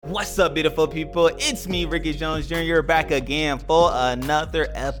What's up, beautiful people? It's me, Ricky Jones Jr., back again for another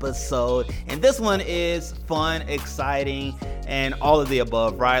episode. And this one is fun, exciting, and all of the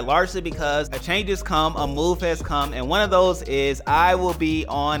above, right? Largely because a change has come, a move has come, and one of those is I will be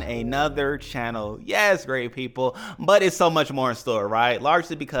on another channel. Yes, great people, but it's so much more in store, right?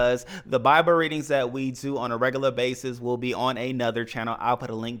 Largely because the Bible readings that we do on a regular basis will be on another channel. I'll put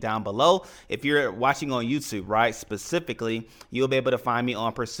a link down below. If you're watching on YouTube, right, specifically, you'll be able to find me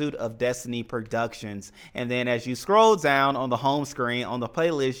on Pursuit of Destiny Productions. And then as you scroll down on the home screen on the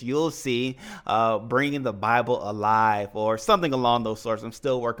playlist, you'll see Bringing the Bible Alive or something along those sorts. I'm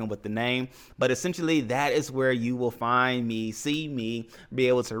still working with the name, but essentially that is where you will find me, see me, be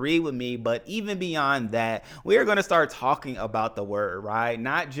able to read with me. But even beyond that, we are going to start talking about the word, right?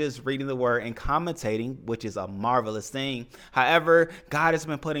 Not just reading the word and commentating, which is a marvelous thing. However, God has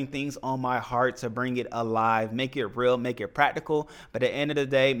been putting things on my heart to bring it alive, make it real, make it practical, but at the end of the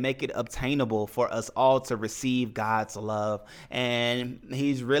day, make it obtainable for us all to receive God's love. And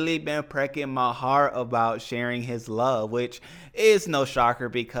he's really been pricking my heart about sharing his love, which is no shocker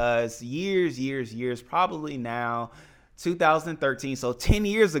because years, probably now 2013, so 10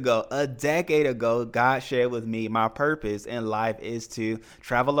 years ago, a decade ago, God shared with me my purpose in life is to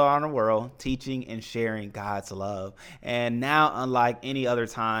travel around the world, teaching and sharing God's love. And now, unlike any other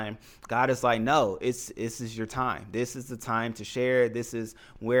time, God is like, no, this is your time. This is the time to share. This is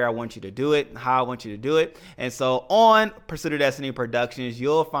where I want you to do it, how I want you to do it. And so on Pursuit of Destiny Productions,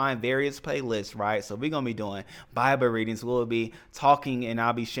 you'll find various playlists, right? So we're going to be doing Bible readings. We'll be talking and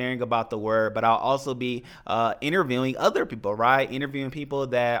I'll be sharing about the word, but I'll also be interviewing other people, right? Interviewing people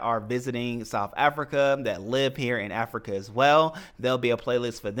that are visiting South Africa, that live here in Africa as well. There'll be a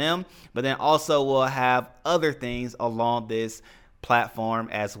playlist for them, but then also we'll have other things along this platform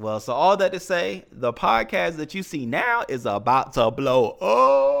as well. So all that to say, the podcast that you see now is about to blow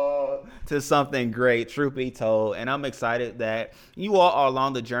up to something great, truth be told. And I'm excited that you all are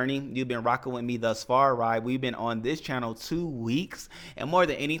along the journey. You've been rocking with me thus far, right? We've been on this channel 2 weeks, and more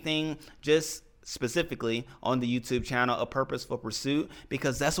than anything, just specifically on the YouTube channel, A Purposeful Pursuit,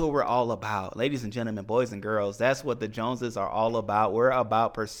 because that's what we're all about. Ladies and gentlemen, boys and girls, that's what the Joneses are all about. We're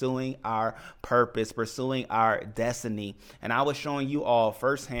about pursuing our purpose, pursuing our destiny. And I was showing you all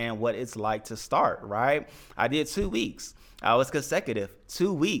firsthand what it's like to start, right? I did 2 weeks. I was consecutive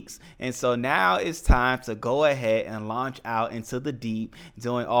 2 weeks. And so now it's time to go ahead and launch out into the deep,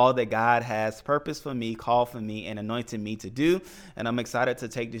 doing all that God has purpose for me, called for me, and anointed me to do. And I'm excited to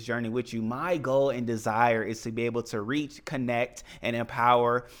take this journey with you. My goal and desire is to be able to reach, connect, and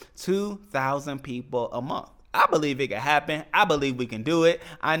empower 2,000 people a month. I believe it can happen. I believe we can do it.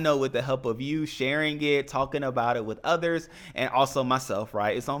 I know with the help of you sharing it, talking about it with others, and also myself,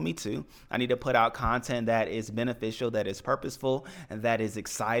 right? It's on me too. I need to put out content that is beneficial, that is purposeful, and that is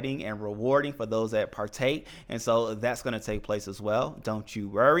exciting and rewarding for those that partake. And so that's going to take place as well. Don't you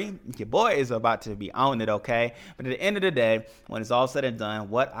worry. Your boy is about to be on it, okay? But at the end of the day, when it's all said and done,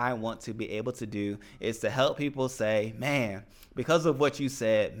 what I want to be able to do is to help people say, man, because of what you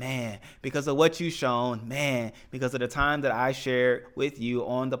said, man, because of what you shown, man, because of the time that I shared with you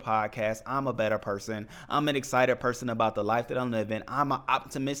on the podcast, I'm a better person. I'm an excited person about the life that I'm living. I'm an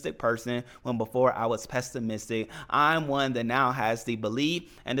optimistic person when before I was pessimistic. I'm one that now has the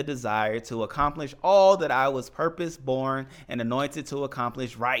belief and the desire to accomplish all that I was purpose born and anointed to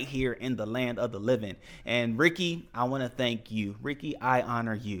accomplish right here in the land of the living. And Ricky, I want to thank you. Ricky, I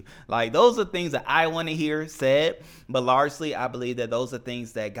honor you. Like, those are things that I want to hear said, but largely I believe that those are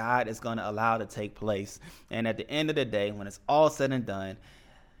things that God is going to allow to take place. And at the end of the day, when it's all said and done,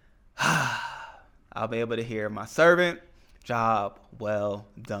 I'll be able to hear my servant, job well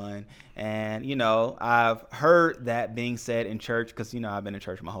done. And, you know, I've heard that being said in church because, you know, I've been in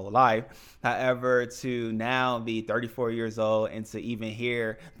church my whole life. However, to now be 34 years old and to even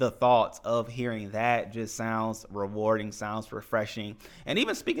hear the thoughts of hearing that just sounds rewarding, sounds refreshing. And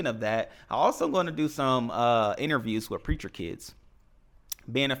even speaking of that, I'm also going to do some interviews with preacher kids.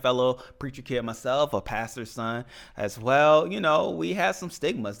 Being a fellow preacher kid myself, a pastor's son as well, you know, we had some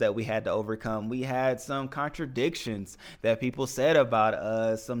stigmas that we had to overcome. We had some contradictions that people said about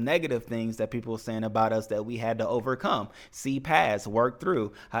us, some negative things that people were saying about us that we had to overcome, see past, work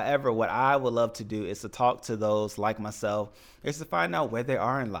through. However, what I would love to do is to talk to those like myself, is to find out where they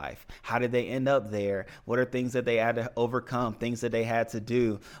are in life. How did they end up there? What are things that they had to overcome, things that they had to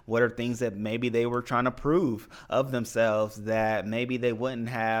do? What are things that maybe they were trying to prove of themselves that maybe they wouldn't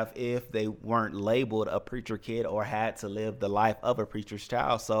wouldn't have if they weren't labeled a preacher kid or had to live the life of a preacher's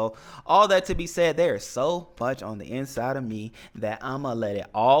child. So all that to be said, there's so much on the inside of me that I'm gonna let it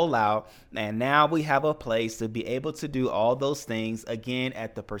all out. And now we have a place to be able to do all those things again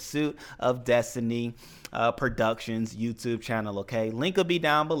at the Pursuit of Destiny Productions YouTube channel. Okay, link will be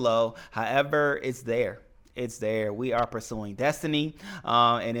down below. However, it's there. It's there. We are pursuing destiny,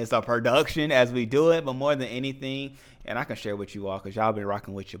 and it's a production as we do it. But more than anything, and I can share with you all because y'all been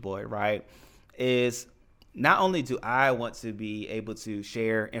rocking with your boy, right? Is not only do I want to be able to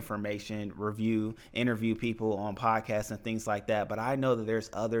share information, review, interview people on podcasts and things like that, but I know that there's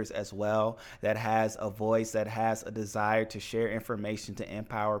others as well that has a voice, that has a desire to share information, to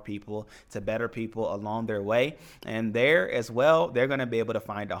empower people, to better people along their way. And there as well, they're going to be able to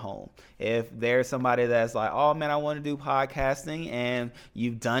find a home. If there's somebody that's like, oh man, I want to do podcasting, and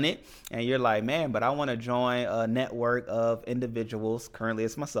you've done it and you're like, man, but I want to join a network of individuals. Currently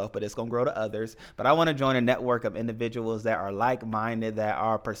it's myself, but it's going to grow to others. But I want to join a network of individuals that are like-minded, that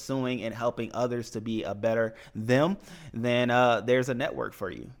are pursuing and helping others to be a better them, then there's a network for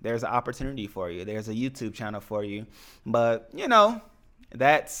you. There's an opportunity for you. There's a YouTube channel for you. But you know,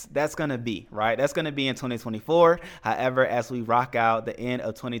 that's gonna be right. That's gonna be in 2024. However, as we rock out the end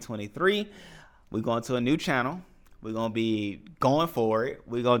of 2023, we're going to a new channel. We're going to be going forward.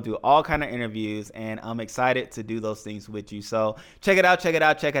 We're going to do all kind of interviews, and I'm excited to do those things with you. So check it out, check it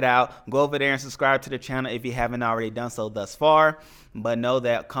out, check it out. Go over there and subscribe to the channel if you haven't already done so thus far. But know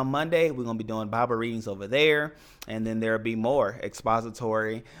that come Monday, we're going to be doing Bible readings over there. And then there'll be more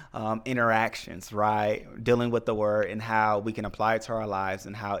expository interactions, right? Dealing with the word and how we can apply it to our lives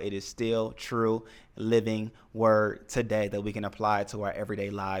and how it is still true, living word today that we can apply to our everyday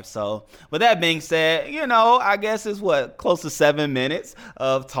lives. So with that being said, you know, I guess it's close to 7 minutes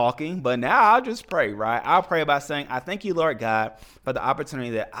of talking, but now I'll just pray, right? I'll pray by saying, I thank you, Lord God, for the opportunity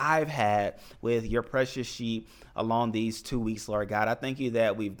that I've had with your precious sheep along these 2 weeks, Lord God. I thank you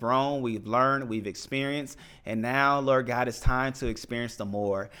that we've grown, we've learned, we've experienced, and now, Lord God, it's time to experience the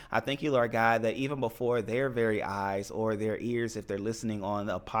more. I thank you, Lord God, that even before their very eyes or their ears, if they're listening on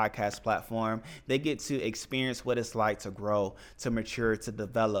a podcast platform, they get to experience what it's like to grow, to mature, to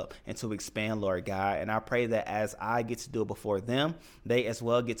develop, and to expand, Lord God. And I pray that as I get to do it before them, they as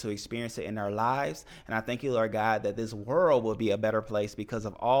well get to experience it in their lives. And I thank you, Lord God, that this world will be a better place because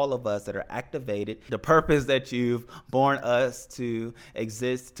of all of us that are activated, the purpose that you've born us to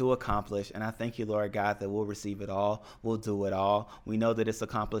exist, to accomplish. And I thank you, Lord God, that we'll receive it all. We'll do it all. We know that it's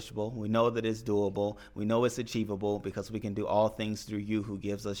accomplishable. We know that it's doable. We know it's achievable because we can do all things through you who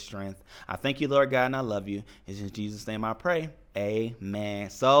gives us strength. I thank you, Lord God, and I love you. It's in Jesus' name I pray. Amen.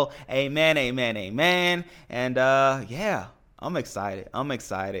 So, amen, amen, amen. And yeah. I'm excited.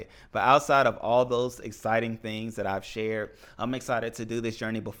 But outside of all those exciting things that I've shared, I'm excited to do this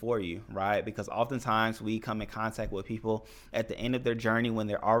journey before you, right? Because oftentimes we come in contact with people at the end of their journey when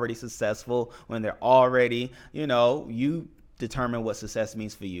they're already successful, when they're already, you determine what success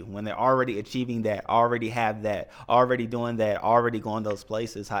means for you, when they're already achieving that, already have that, already doing that, already going those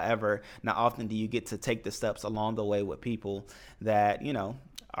places. However, not often do you get to take the steps along the way with people that,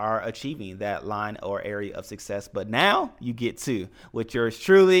 are achieving that line or area of success. But now you get to with yours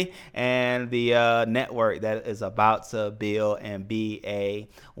truly and the network that is about to build and be a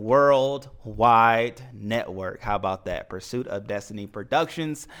worldwide network. How about that? Pursuit of Destiny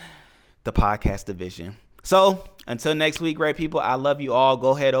Productions, the podcast division. So until next week, great people, I love you all.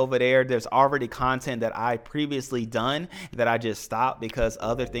 Go ahead over there. There's already content that I previously done that I just stopped because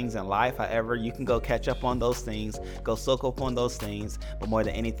other things in life. However, you can go catch up on those things, go soak up on those things. But more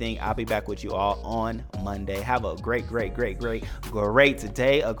than anything, I'll be back with you all on Monday. Have a great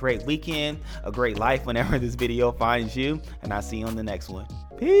day, a great weekend, a great life whenever this video finds you. And I'll see you on the next one.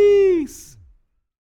 Peace.